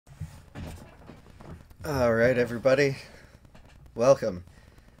Alright, everybody. Welcome.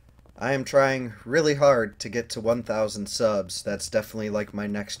 I am trying really hard to get to 1,000 subs. That's definitely like my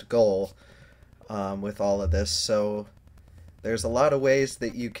next goal with all of this. So there's a lot of ways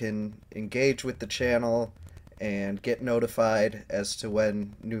that you can engage with the channel and get notified as to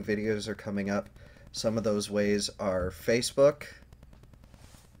when new videos are coming up. Some of those ways are Facebook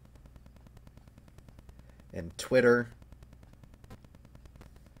and Twitter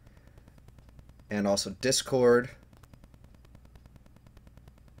and also Discord.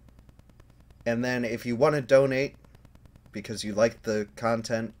 And then if you want to donate because you like the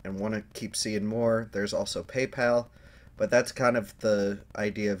content and want to keep seeing more, there's also PayPal. But that's kind of the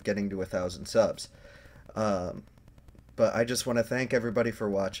idea of getting to 1,000 subs. But I just want to thank everybody for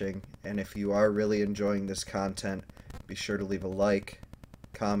watching, and if you are really enjoying this content, be sure to leave a like,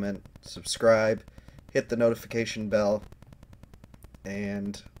 comment, subscribe, hit the notification bell,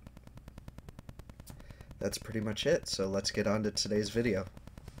 and that's pretty much it. So let's get on to today's video.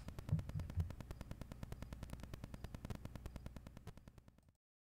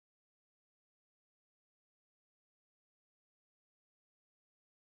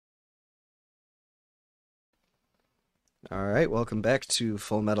 Alright, welcome back to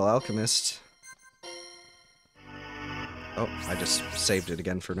FullMetal Alchemist. Oh, I just saved it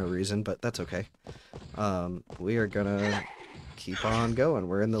again for no reason, but that's okay. We are gonna keep on going.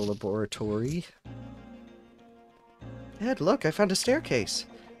 We're in the laboratory. Ed, look, I found a staircase.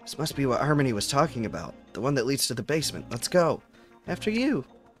 This must be what Harmony was talking about. The one that leads to the basement. Let's go. After you.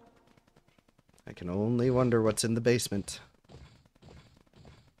 I can only wonder what's in the basement.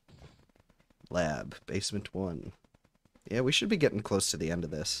 Lab, basement 1. Yeah, we should be getting close to the end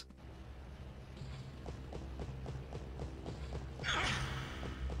of this.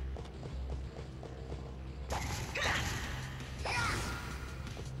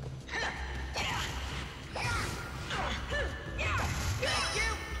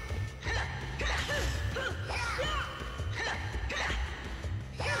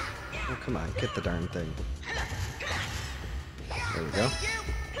 Oh, come on, get the darn thing. There we go.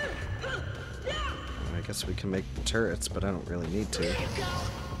 I guess we can make turrets, but I don't really need to.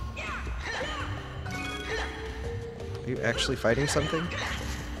 Are you actually fighting something?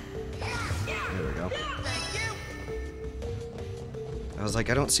 There we go. I was like,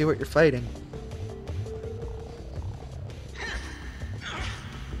 I don't see what you're fighting.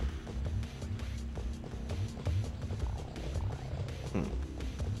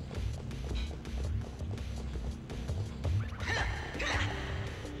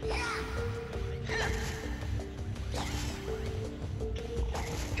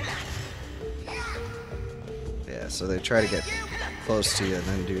 So they try to get close to you and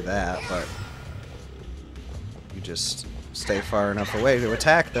then do that, but you just stay far enough away to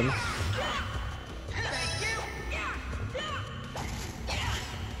attack them.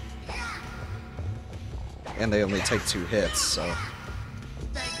 And they only take 2 hits, so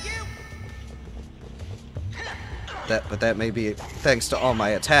that may be thanks to all my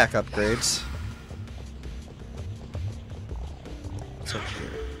attack upgrades. What's up here?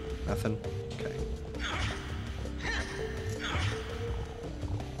 Nothing? Okay.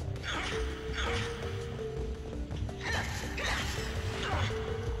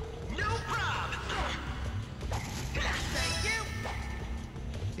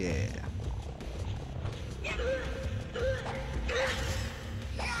 Yeah.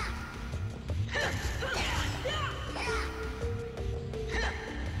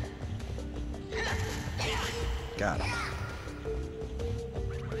 Got it.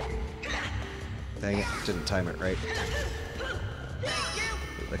 Dang it, didn't time it right.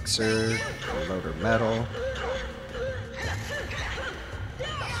 Elixir, loader metal.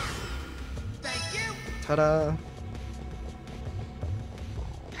 Ta-da!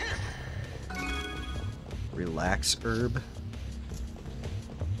 Relax herb.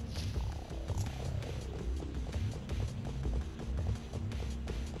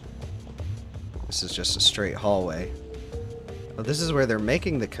 This is just a straight hallway. Oh, this is where they're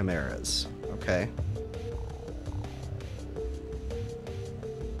making the chimeras. Okay.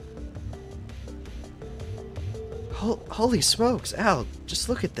 Holy smokes, Al, just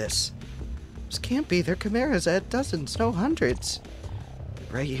look at this. This can't be. They're chimeras at dozens, no hundreds.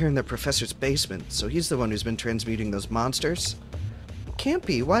 Right here in the professor's basement, so he's the one who's been transmuting those monsters? Can't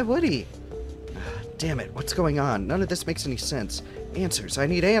be, why would he? Damn it, what's going on? None of this makes any sense. Answers, I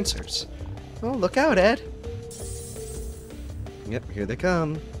need answers. Oh, look out, Ed. Yep, here they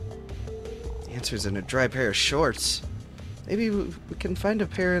come. Answers in a dry pair of shorts. Maybe we can find a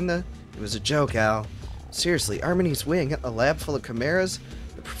pair in the... It was a joke, Al. Seriously, Harmony's wing, a lab full of chimeras?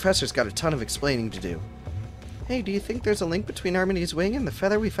 The professor's got a ton of explaining to do. Hey, do you think there's a link between Harmony's wing and the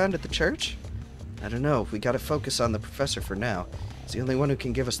feather we found at the church? I don't know. We gotta focus on the professor for now. He's the only one who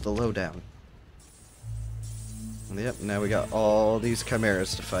can give us the lowdown. Yep, now we got all these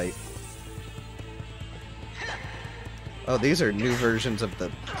chimeras to fight. Oh, these are new versions of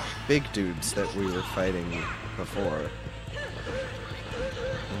the big dudes that we were fighting before.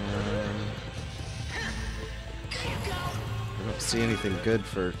 I don't see anything good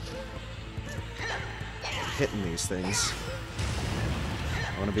for hitting these things.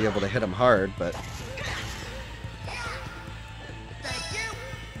 I want to be able to hit them hard, but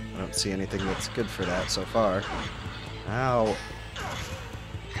I don't see anything that's good for that so far. Ow.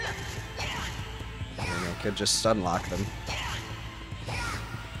 I could just stun lock them.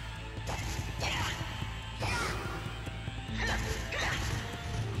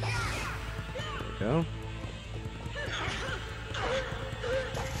 There we go.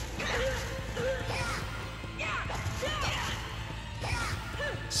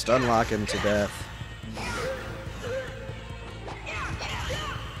 Stun lock him to death.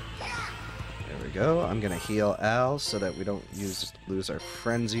 There we go. I'm gonna heal Al so that we don't lose our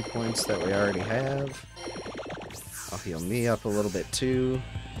frenzy points that we already have. I'll heal me up a little bit too.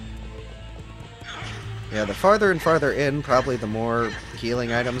 Yeah, the farther and farther in, probably the more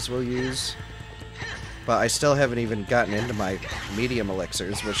healing items we'll use. But I still haven't even gotten into my medium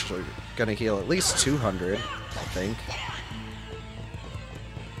elixirs, which are gonna heal at least 200, I think.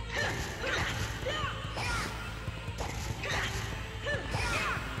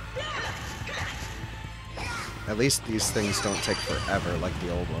 At least these things don't take forever like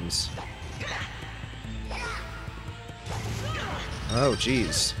the old ones. Oh,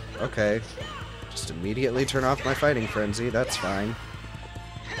 jeez. Okay. Just immediately turn off my fighting frenzy. That's fine.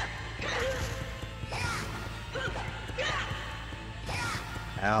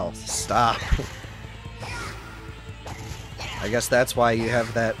 Ow, stop. I guess that's why you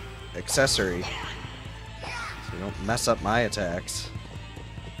have that accessory. So you don't mess up my attacks.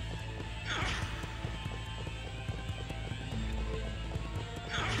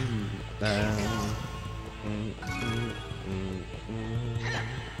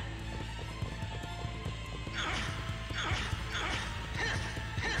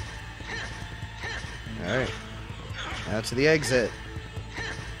 Alright. Now to the exit.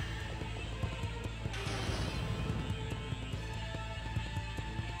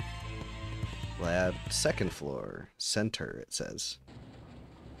 Lab, second floor, center, it says.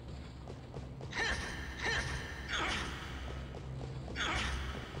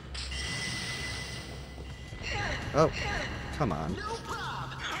 Oh, come on.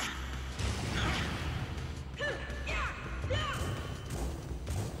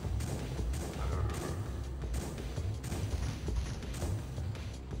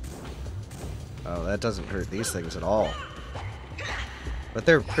 Oh, that doesn't hurt these things at all. But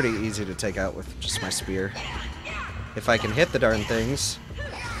they're pretty easy to take out with just my spear. If I can hit the darn things.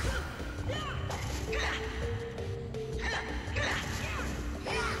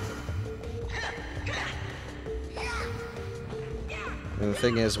 And the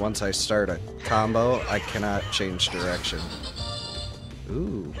thing is, once I start a combo, I cannot change direction.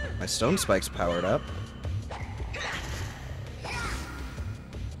 Ooh, my stone spike's powered up.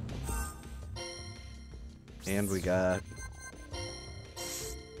 And we got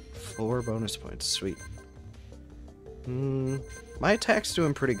 4 bonus points. Sweet. My attack's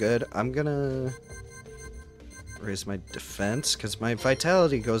doing pretty good. I'm gonna raise my defense, because my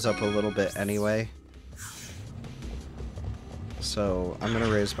vitality goes up a little bit anyway. So I'm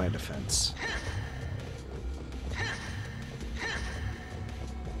gonna raise my defense.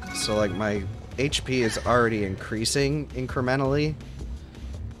 So like my HP is already increasing incrementally.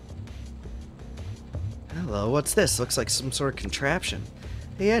 Hello, what's this? Looks like some sort of contraption.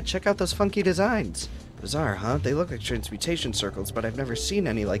 Hey Ed, check out those funky designs. Bizarre, huh? They look like transmutation circles, but I've never seen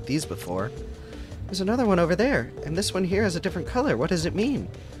any like these before. There's another one over there, and this one here has a different color. What does it mean?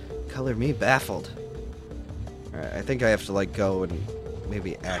 Color me baffled. Alright, I think I have to like go and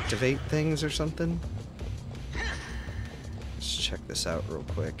maybe activate things or something. Let's check this out real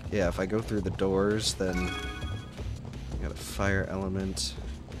quick. Yeah, if I go through the doors, then I got a fire element.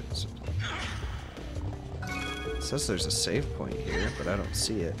 It says there's a save point here, but I don't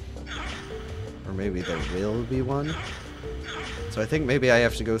see it. Or maybe there will be one. So I think maybe I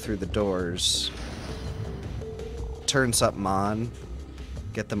have to go through the doors, turn something on,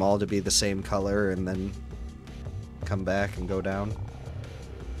 get them all to be the same color, and then come back and go down.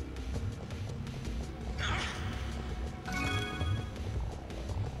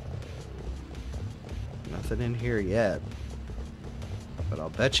 Nothing in here yet. But I'll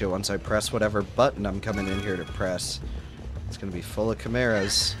bet you once I press whatever button I'm coming in here to press, it's gonna be full of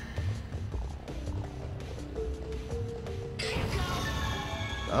chimeras.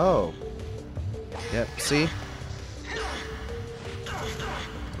 Oh. Yep, see?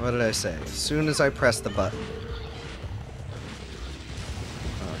 What did I say? As soon as I press the button.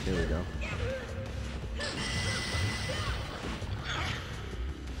 Oh, here we go.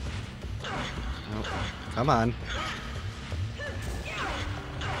 Oh, come on.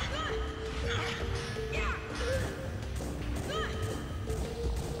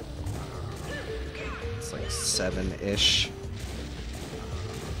 It's like 7-ish.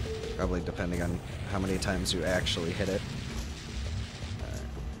 Probably depending on how many times you actually hit it.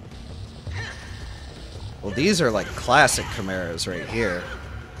 Well, these are like classic chimeras right here.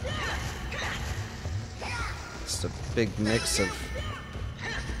 It's a big mix of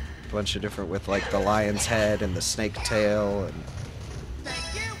a bunch of different, with like the lion's head and the snake tail and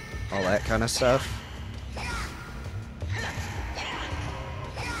all that kind of stuff.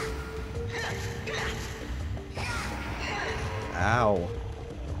 Ow.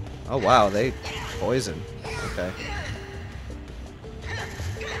 Oh wow, they poison. Okay.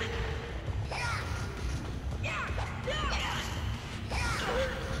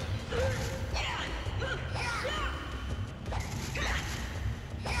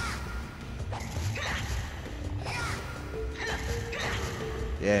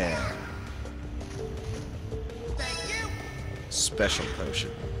 Yeah. Special potion.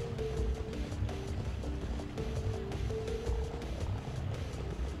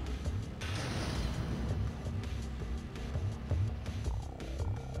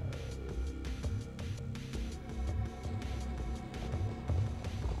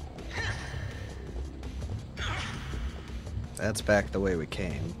 That's back the way we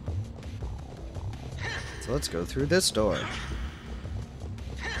came. So let's go through this door.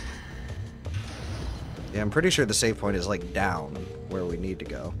 Yeah, I'm pretty sure the save point is like down where we need to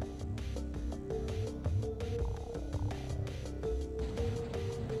go.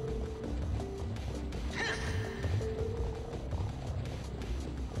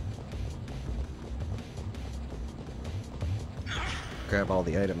 Grab all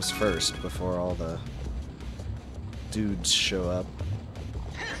the items first before all the dudes show up.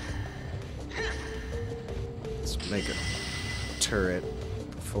 Let's make a turret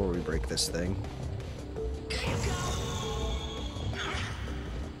before we break this thing.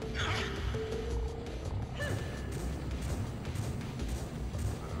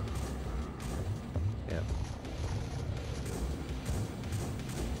 Yep.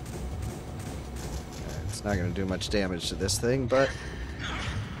 It's not going to do much damage to this thing, but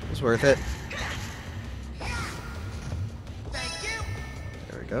it's worth it.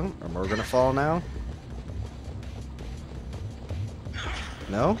 There we go. Are more gonna fall now?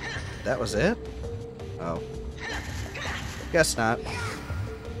 No? That was it? Oh. Guess not.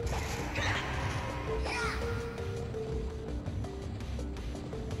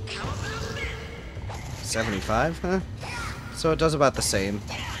 $75, huh? So it does about the same.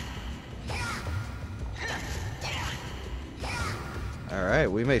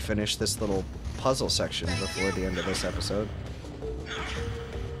 Alright, we may finish this little puzzle section before the end of this episode.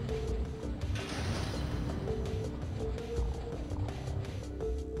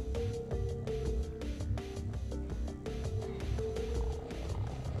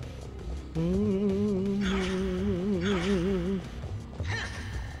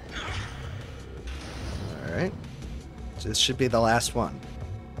 Alright. This should be the last one.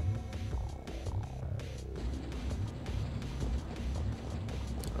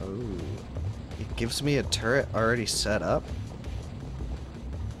 Oh. It gives me a turret already set up?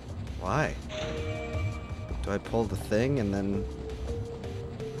 Why? Do I pull the thing and then...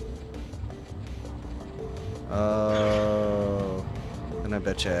 Oh... And I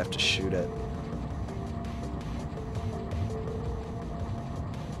bet you I have to shoot it.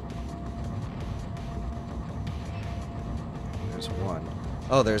 There's one.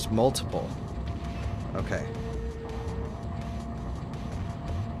 Oh, there's multiple. Okay.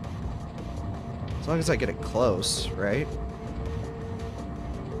 As long as I get it close, right?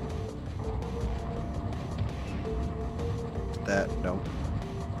 That, nope.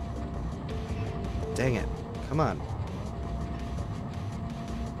 Dang it. Come on.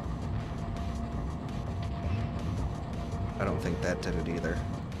 I don't think that did it either.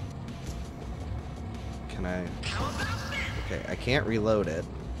 Can I... Okay, I can't reload it.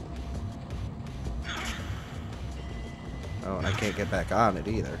 Oh, and I can't get back on it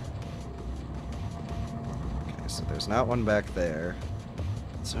either. Okay, so there's not one back there.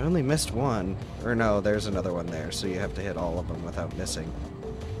 So I only missed one. Or no, there's another one there, so you have to hit all of them without missing.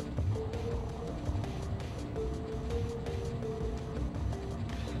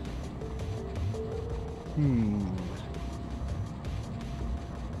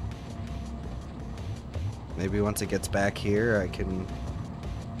 Maybe once it gets back here, I can...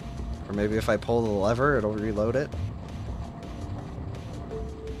 Or maybe if I pull the lever, it'll reload it.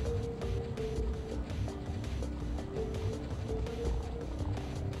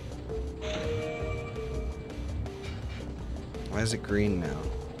 Why is it green now?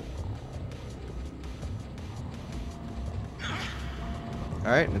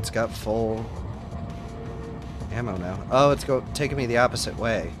 Alright, and it's got full ammo now. Oh, it's taking me the opposite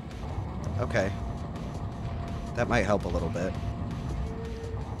way. Okay. That might help a little bit.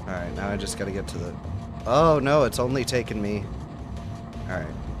 Alright, now I just gotta get to the... Oh, no, it's only taken me... Alright.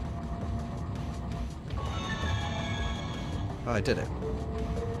 Oh, I did it.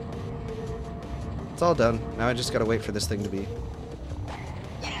 It's all done. Now I just gotta wait for this thing to be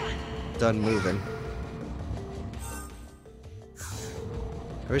done moving.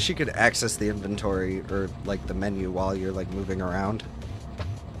 I wish you could access the inventory or like the menu while you're like moving around.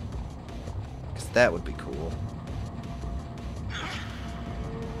 Because that would be cool.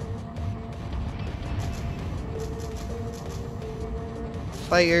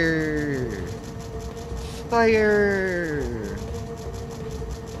 Fire! Fire!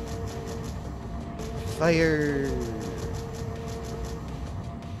 Fire!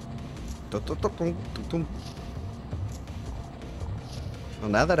 Well,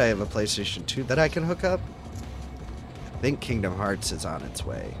 now that I have a PlayStation 2 that I can hook up, I think Kingdom Hearts is on its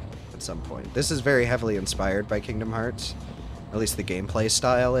way at some point. This is very heavily inspired by Kingdom Hearts. At least the gameplay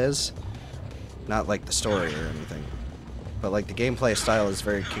style is. Not like the story or anything. But like the gameplay style is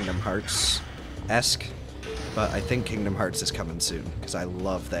very Kingdom Hearts-esque. But I think Kingdom Hearts is coming soon, because I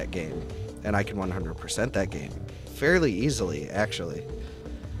love that game. And I can 100% that game. Fairly easily, actually.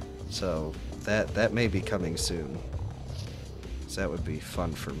 So, that may be coming soon. So that would be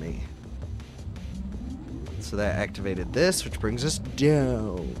fun for me. So that activated this, which brings us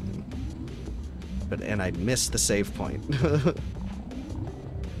down. And I missed the save point.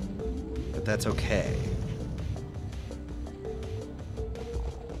 But that's okay.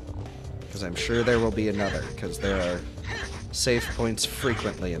 Because I'm sure there will be another, because there are save points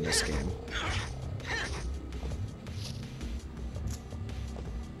frequently in this game.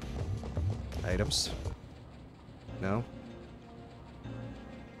 Items? No?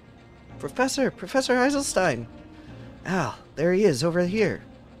 Professor Eiselstein! Al, there he is, over here.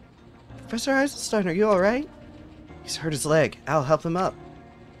 Professor Eiselstein, are you alright? He's hurt his leg. Al, help him up.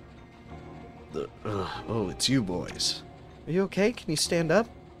 Oh, it's you boys. Are you okay? Can you stand up?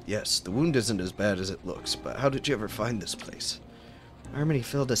 Yes, the wound isn't as bad as it looks, but how did you ever find this place? Harmony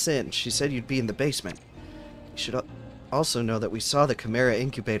filled us in. She said you'd be in the basement. You should also know that we saw the Chimera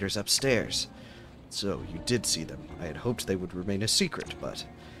incubators upstairs. So, you did see them. I had hoped they would remain a secret, but...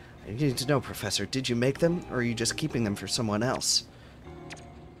 I need to know, Professor, did you make them, or are you just keeping them for someone else?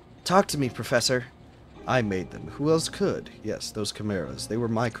 Talk to me, Professor. I made them. Who else could? Yes, those chimeras. They were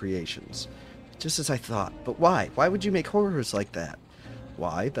my creations. Just as I thought. But why? Why would you make horrors like that?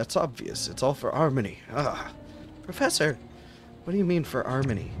 Why? That's obvious. It's all for Harmony. Ah. Professor! What do you mean for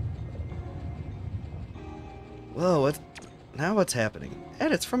Harmony? Whoa, now what's happening?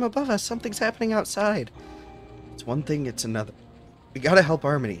 Ed, it's from above us. Something's happening outside. It's one thing, it's another. We gotta help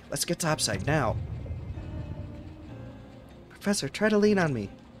Harmony. Let's get topside now. Professor, try to lean on me.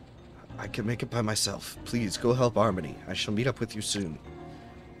 I can make it by myself. Please, go help Harmony. I shall meet up with you soon.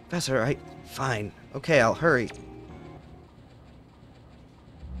 Professor, Fine. Okay, I'll hurry.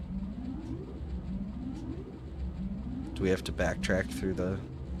 Do we have to backtrack through the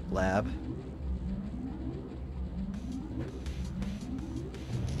lab?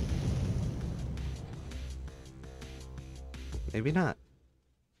 Maybe not.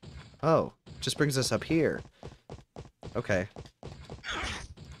 Oh, just brings us up here. Okay.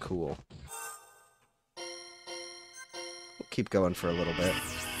 Cool. We'll keep going for a little bit.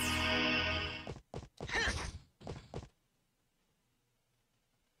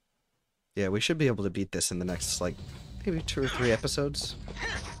 Yeah, we should be able to beat this in the next, like, maybe 2 or 3 episodes.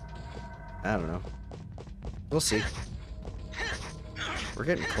 I don't know. We'll see. We're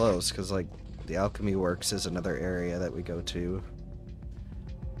getting close, because, like, the Alchemy Works is another area that we go to.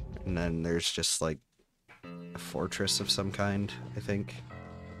 And then there's just, like, a fortress of some kind, I think.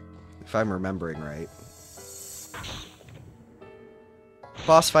 If I'm remembering right.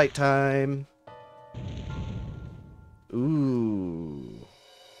 Boss fight time! Ooh.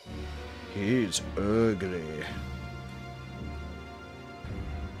 He's ugly.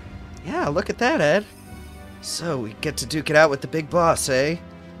 Yeah, look at that, Ed. So, we get to duke it out with the big boss, eh?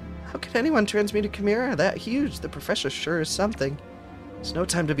 How could anyone transmute a chimera that huge? The professor sure is something. There's no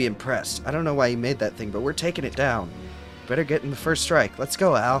time to be impressed. I don't know why he made that thing, but we're taking it down. Better get in the first strike. Let's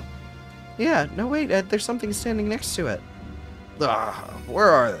go, Al. Yeah, no wait, Ed, there's something standing next to it. Where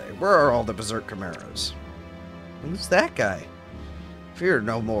are they? Where are all the berserk chimeras? Who's that guy? Fear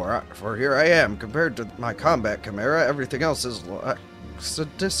no more, for here I am. Compared to my combat chimera, everything else is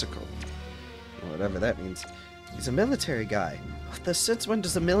sadistical. Whatever that means. He's a military guy. Since when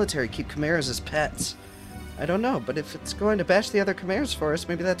does the military keep chimeras as pets? I don't know, but if it's going to bash the other chimeras for us,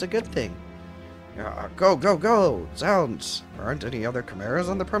 maybe that's a good thing. Go, go, go! Zounds! Aren't any other chimeras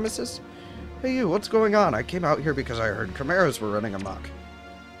on the premises? Hey you, what's going on? I came out here because I heard chimeras were running amok.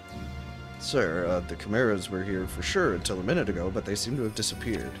 Sir, the chimeras were here for sure until a minute ago, but they seem to have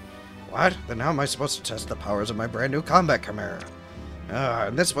disappeared. What? Then how am I supposed to test the powers of my brand new combat chimera?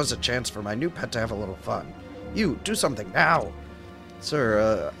 And this was a chance for my new pet to have a little fun. You, do something now!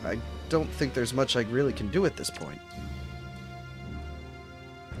 Sir, I don't think there's much I really can do at this point.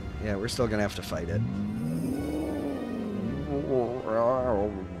 Yeah, we're still gonna have to fight it.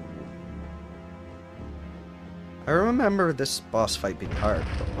 I remember this boss fight being hard.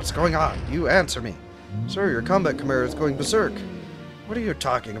 But what's going on? You answer me. Sir, your combat chimera is going berserk. What are you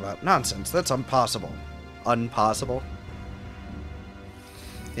talking about? Nonsense, that's impossible. Impossible?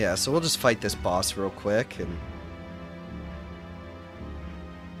 Yeah, so we'll just fight this boss real quick and...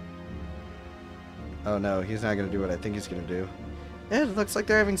 Oh no, he's not gonna do what I think he's gonna do. Ed, looks like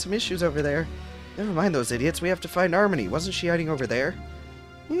they're having some issues over there. Never mind those idiots, we have to find Harmony. Wasn't she hiding over there?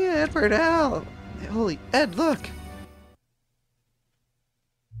 Yeah, Edward, Al! Holy, Ed, look!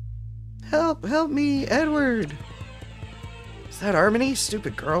 Help me, Edward! Is that Harmony?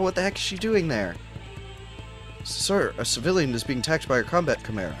 Stupid girl, what the heck is she doing there? Sir, a civilian is being attacked by a combat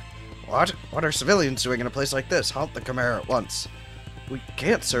chimera. What? What are civilians doing in a place like this? Halt the chimera at once. We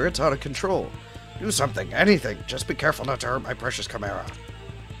can't, sir, it's out of control. Do something, anything. Just be careful not to hurt my precious chimera.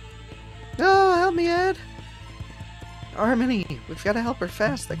 No, help me, Ed! Harmony, we've got to help her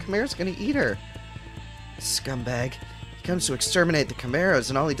fast. That chimera's gonna eat her. Scumbag. He comes to exterminate the chimeras,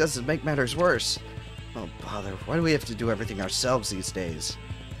 and all he does is make matters worse. Oh, bother. Why do we have to do everything ourselves these days?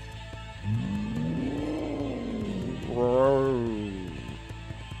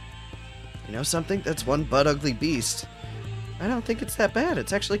 You know something? That's one butt-ugly beast. I don't think it's that bad.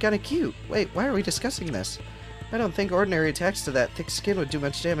 It's actually kind of cute. Wait, why are we discussing this? I don't think ordinary attacks to that thick skin would do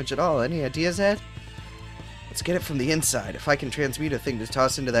much damage at all. Any ideas, Ed? Let's get it from the inside. If I can transmute a thing to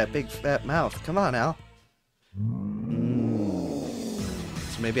toss into that big fat mouth. Come on, Al.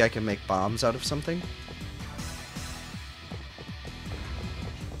 So maybe I can make bombs out of something?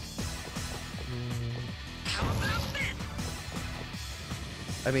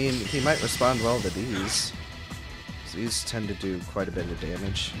 I mean, he might respond well to these. These tend to do quite a bit of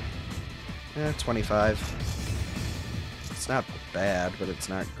damage. 25. It's not bad, but it's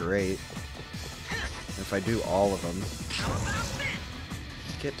not great. If I do all of them...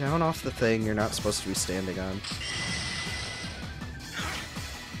 Get down off the thing you're not supposed to be standing on.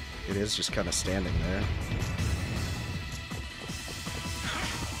 It is just kind of standing there.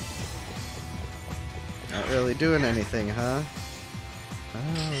 Not really doing anything, huh?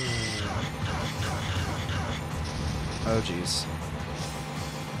 Oh, jeez.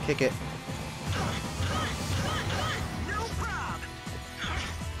 Kick it.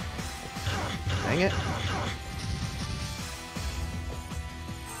 Dang it.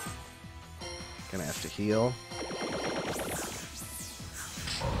 Gonna have to heal.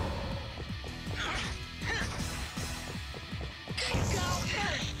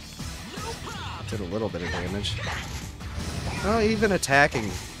 Did a little bit of damage. Oh, even attacking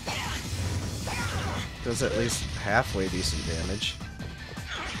does at least halfway decent damage.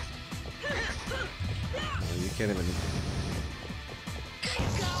 Oh, you can't even...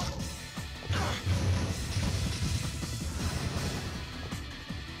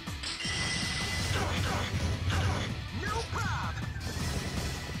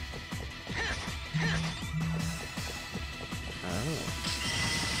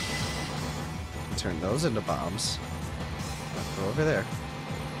 Turn those into bombs. Go over there.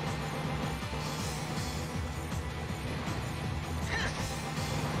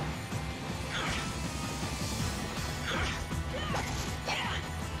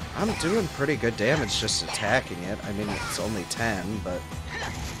 I'm doing pretty good damage just attacking it. I mean, it's only 10, but...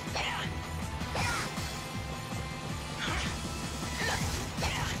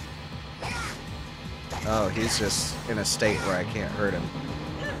 Oh, he's just in a state where I can't hurt him.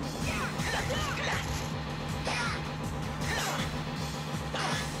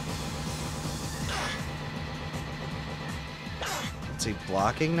 Is he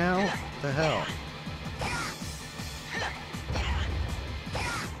blocking now? What the hell?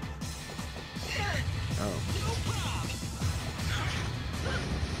 Oh.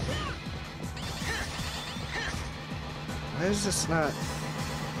 Why is this not...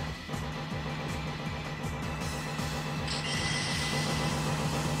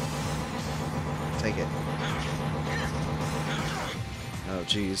 Take it. Oh,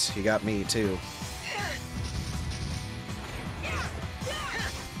 jeez. He got me, too.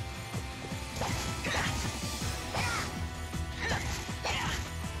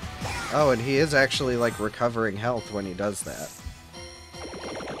 Oh, and he is actually, like, recovering health when he does that.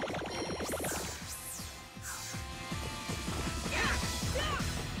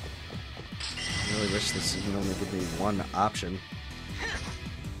 I really wish this would only give me one option.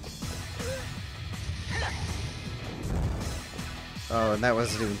 Oh, and that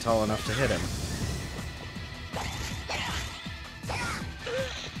wasn't even tall enough to hit him.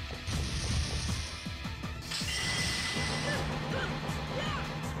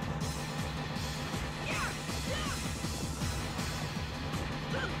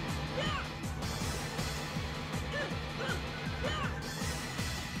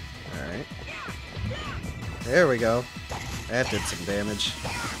 Alright. There we go. That did some damage.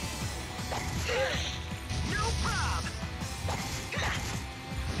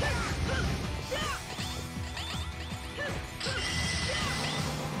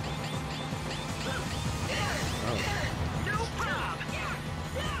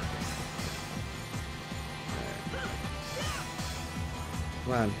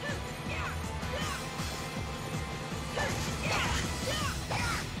 Come on.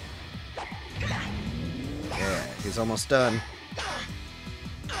 Yeah, he's almost done.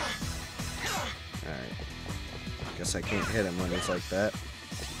 Alright. Guess I can't hit him when he's like that.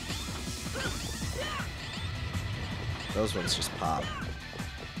 Those ones just pop.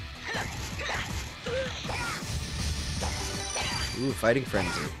 Ooh, fighting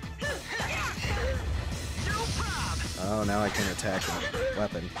frenzy. Oh, now I can attack him.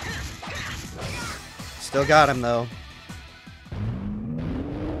 Weapon. Still got him, though.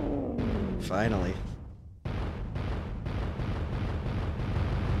 Finally.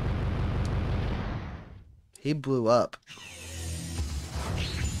 He blew up.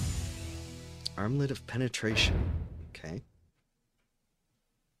 Armlet of penetration. Okay.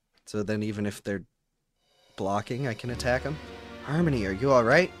 So then even if they're blocking, I can attack them? Harmony, are you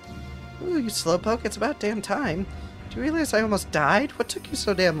alright? Ooh, you slowpoke, it's about damn time. Do you realize I almost died? What took you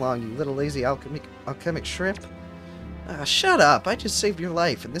so damn long, you little lazy alchemic shrimp? Shut up! I just saved your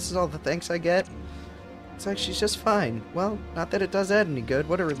life, and this is all the thanks I get? It's like she's just fine. Well, not that it does Ed any good.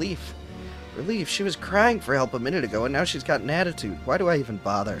 What a relief. Relief? She was crying for help a minute ago, and now she's got an attitude. Why do I even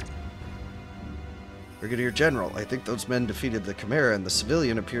bother? Brigadier General, I think those men defeated the Chimera, and the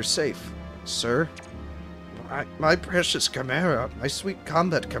civilian appears safe. Sir? My precious Chimera. My sweet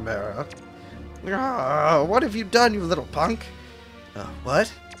combat Chimera. Oh, what have you done, you little punk?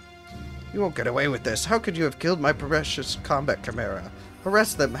 What? You won't get away with this. How could you have killed my precious combat Chimera?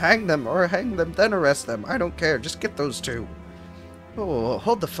 Arrest them, or hang them, then arrest them. I don't care. Just get those two. Oh,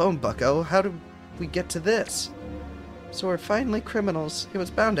 hold the phone, bucko. How did we get to this? So we're finally criminals. It was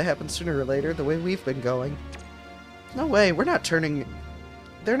bound to happen sooner or later, the way we've been going. No way. They're not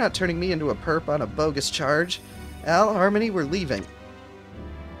turning me into a perp on a bogus charge. Al, Harmony, we're leaving.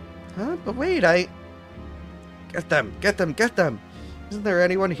 Huh? But wait, Get them! Get them! Get them! Isn't there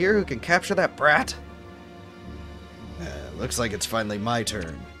anyone here who can capture that brat? Looks like it's finally my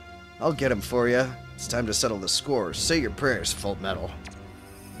turn. I'll get him for you. It's time to settle the score. Say your prayers, FullMetal.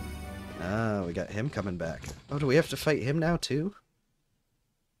 Ah, we got him coming back. Oh, do we have to fight him now, too?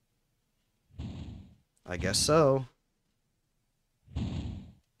 I guess so.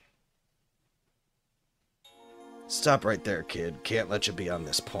 Stop right there, kid. Can't let you be on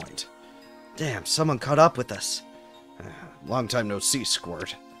this point. Damn, someone caught up with us. Long time no see,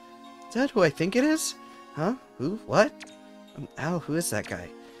 Squirt. Is that who I think it is? Huh? Who? What? Al, who is that guy?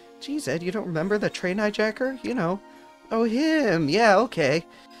 Geez, Ed, you don't remember the train hijacker? You know. Oh, him. Yeah, okay.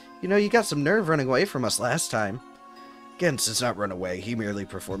 You know, you got some nerve running away from us last time. Gens does not run away. He merely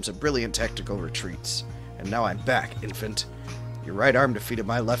performs a brilliant tactical retreats. And now I'm back, infant. Your right arm defeated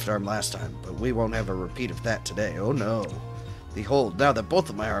my left arm last time, but we won't have a repeat of that today. Oh, no. Behold, now that both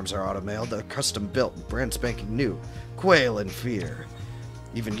of my arms are automailed, they're custom-built, brand spanking new. Quail in fear.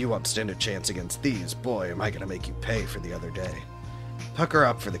 Even you won't stand a chance against these. Boy, am I gonna make you pay for the other day. Pucker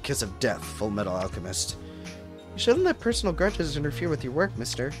up for the kiss of death, FullMetal Alchemist. You shouldn't let personal grudges interfere with your work,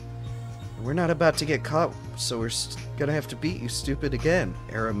 mister. We're not about to get caught, so we're gonna have to beat you stupid again,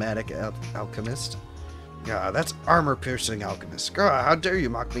 aromatic alchemist. Ah, that's armor-piercing alchemist. God, how dare you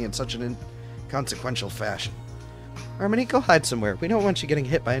mock me in such an inconsequential fashion. Harmony, go hide somewhere. We don't want you getting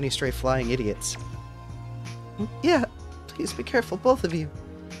hit by any stray flying idiots. Yeah, please be careful, both of you.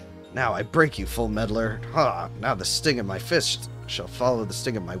 Now I break you, full meddler. Ha! Now the sting of my fist shall follow the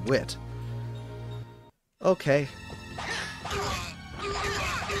sting of my wit. Okay.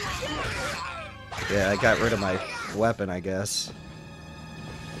 Yeah, I got rid of my weapon, I guess.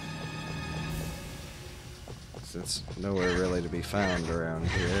 It's nowhere really to be found around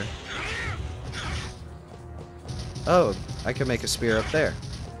here. Oh, I can make a spear up there.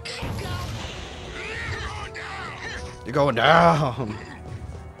 You're going down!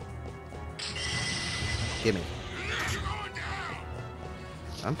 Gimme.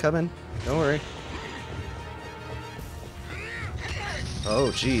 I'm coming. Don't worry.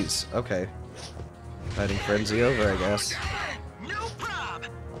 Oh, jeez. Okay. Fighting frenzy over, I guess.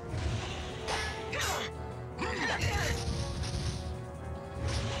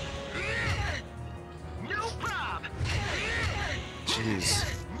 Jeez.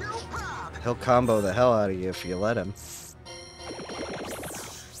 He'll combo the hell out of you if you let him.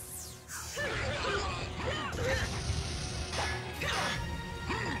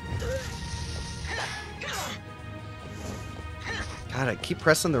 God, I keep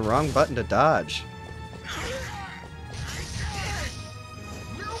pressing the wrong button to dodge.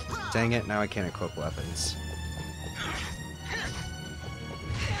 Dang it, now I can't equip weapons.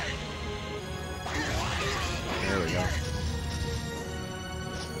 There we go.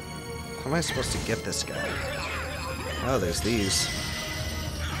 How am I supposed to get this guy? Oh, there's these.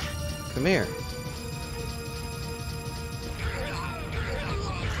 Come here.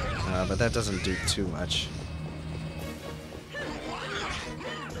 But that doesn't do too much.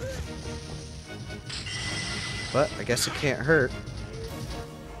 But I guess it can't hurt.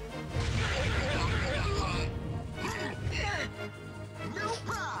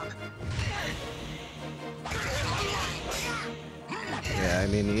 Yeah, I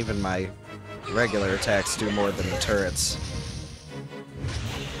mean, even my regular attacks do more than the turrets.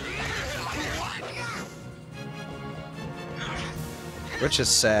 Which is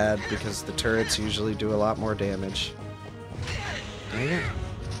sad, because the turrets usually do a lot more damage. Dang it.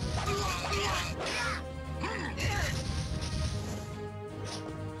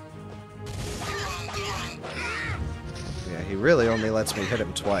 Yeah, he really only lets me hit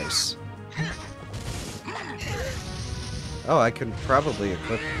him twice. Oh, I can probably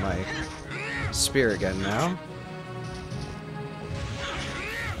equip my spear again now.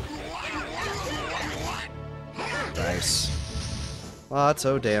 Nice. Lots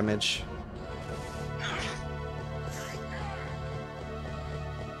of damage.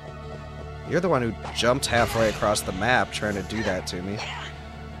 You're the one who jumped halfway across the map trying to do that to me.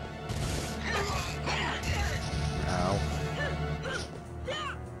 Ow.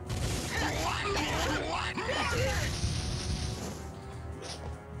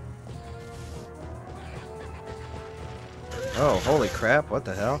 Oh, holy crap, what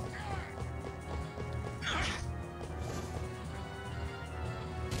the hell?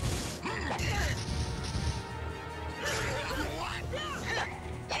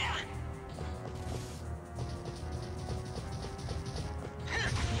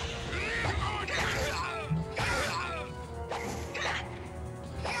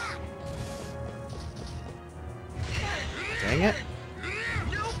 Dang it.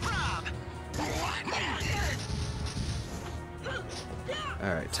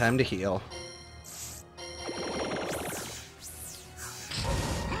 Alright, time to heal.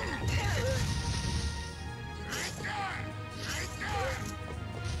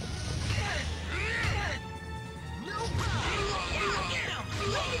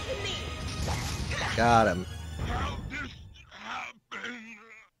 Got him.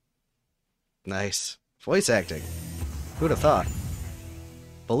 Nice. Voice acting. Who'd have thought?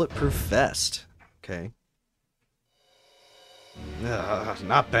 Bulletproof vest. Okay.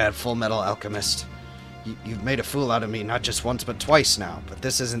 Not bad, FullMetal Alchemist. You've made a fool out of me not just once but twice now, but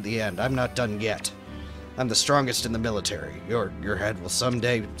this isn't the end. I'm not done yet. I'm the strongest in the military. Your head will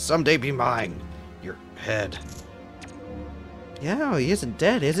someday be mine. Your head. Yeah, he isn't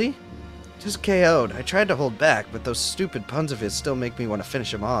dead, is he? Just KO'd. I tried to hold back, but those stupid puns of his still make me want to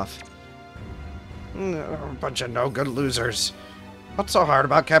finish him off. Bunch of no-good losers. What's so hard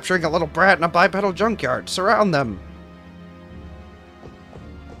about capturing a little brat in a bipedal junkyard? Surround them!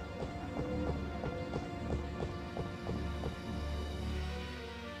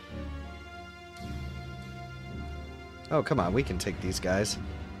 Oh, come on, we can take these guys.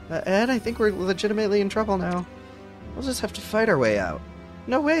 Ed, I think we're legitimately in trouble now. We'll just have to fight our way out.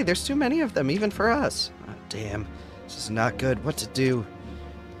 No way, there's too many of them, even for us. Oh, damn. This is not good. What to do?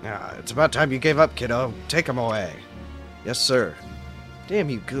 It's about time you gave up, kiddo. Take him away. Yes, sir. Damn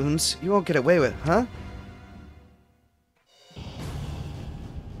you goons. You won't get away with it, huh?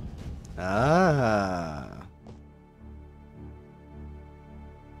 Ah.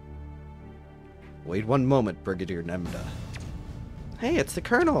 Wait one moment, Brigadier Nemda. Hey, it's the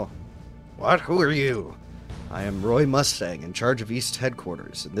Colonel. What? Who are you? I am Roy Mustang, in charge of East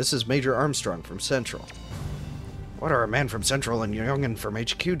Headquarters, and this is Major Armstrong from Central. What are a man from Central and a young'un from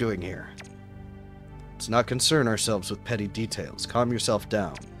HQ doing here? Let's not concern ourselves with petty details. Calm yourself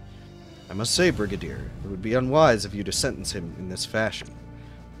down. I must say, Brigadier, it would be unwise of you to sentence him in this fashion.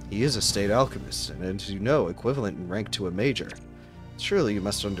 He is a state alchemist, and as you know, equivalent in rank to a major. Surely you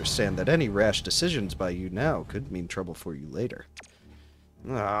must understand that any rash decisions by you now could mean trouble for you later.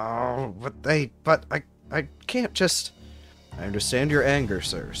 Oh, I can't just... I understand your anger,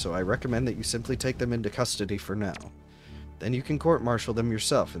 sir, so I recommend that you simply take them into custody for now. Then you can court-martial them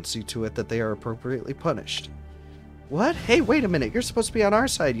yourself and see to it that they are appropriately punished. What? Hey, wait a minute, you're supposed to be on our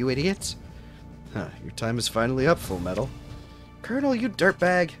side, you idiots! Huh, your time is finally up, FullMetal. Colonel, you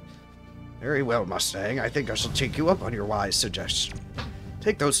dirtbag! Very well, Mustang. I think I shall take you up on your wise suggestion.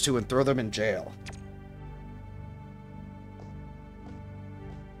 Take those two and throw them in jail.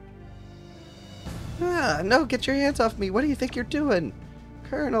 Ah, no, get your hands off me. What do you think you're doing?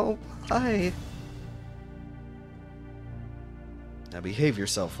 Colonel, why? Now behave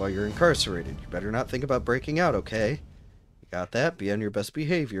yourself while you're incarcerated. You better not think about breaking out, okay? You got that? Be on your best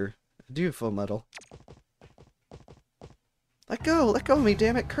behavior. Adieu, FullMetal. Let go of me,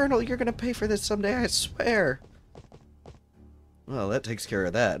 damn it. Colonel, you're gonna pay for this someday, I swear. Well, that takes care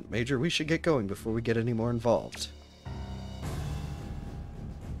of that. Major, we should get going before we get any more involved.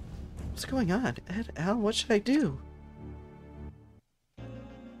 What's going on? Ed, Al, what should I do?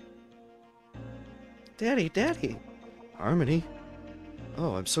 Daddy. Harmony?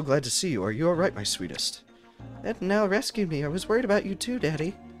 Oh, I'm so glad to see you. Are you alright, my sweetest? Ed and Al rescued me. I was worried about you too,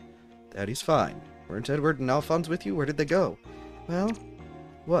 Daddy. Daddy's fine. Weren't Edward and Alphonse with you? Where did they go? Well...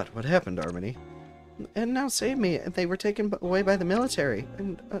 What happened, Harmony? Ed and Al saved me, and they were taken away by the military.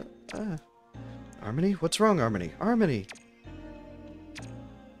 And, Harmony? What's wrong, Harmony? Harmony!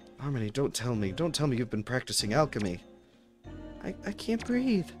 Harmony, don't tell me you've been practicing alchemy. I can't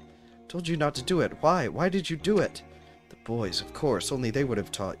breathe. Told you not to do it. Why? Why did you do it? The boys, of course. Only they would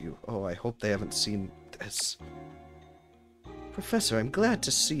have taught you. Oh, I hope they haven't seen this. Professor, I'm glad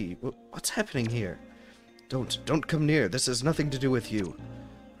to see. What's happening here? Don't come near. This has nothing to do with you.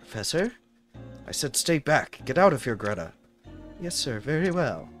 Professor? I said stay back. Get out of here, Greta. Yes, sir. Very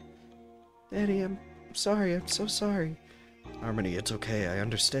well. Daddy, I'm sorry. I'm so sorry. Harmony, it's okay. I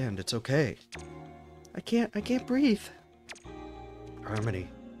understand. It's okay. I can't breathe. Harmony.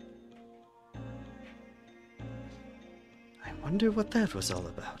 I wonder what that was all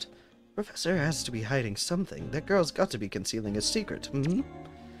about. Professor has to be hiding something. That girl's got to be concealing a secret, hmm?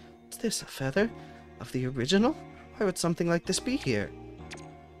 What's this, a feather? Of the original? Why would something like this be here?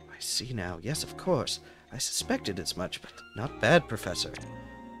 I see now. Yes, of course. I suspected as much, but not bad, Professor.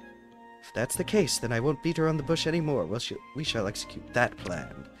 If that's the case, then I won't beat around the bush anymore. We shall execute that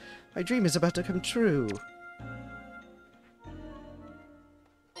plan. My dream is about to come true.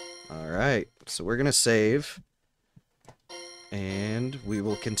 Alright, so we're gonna save. And we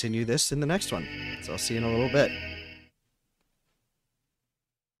will continue this in the next one. So I'll see you in a little bit.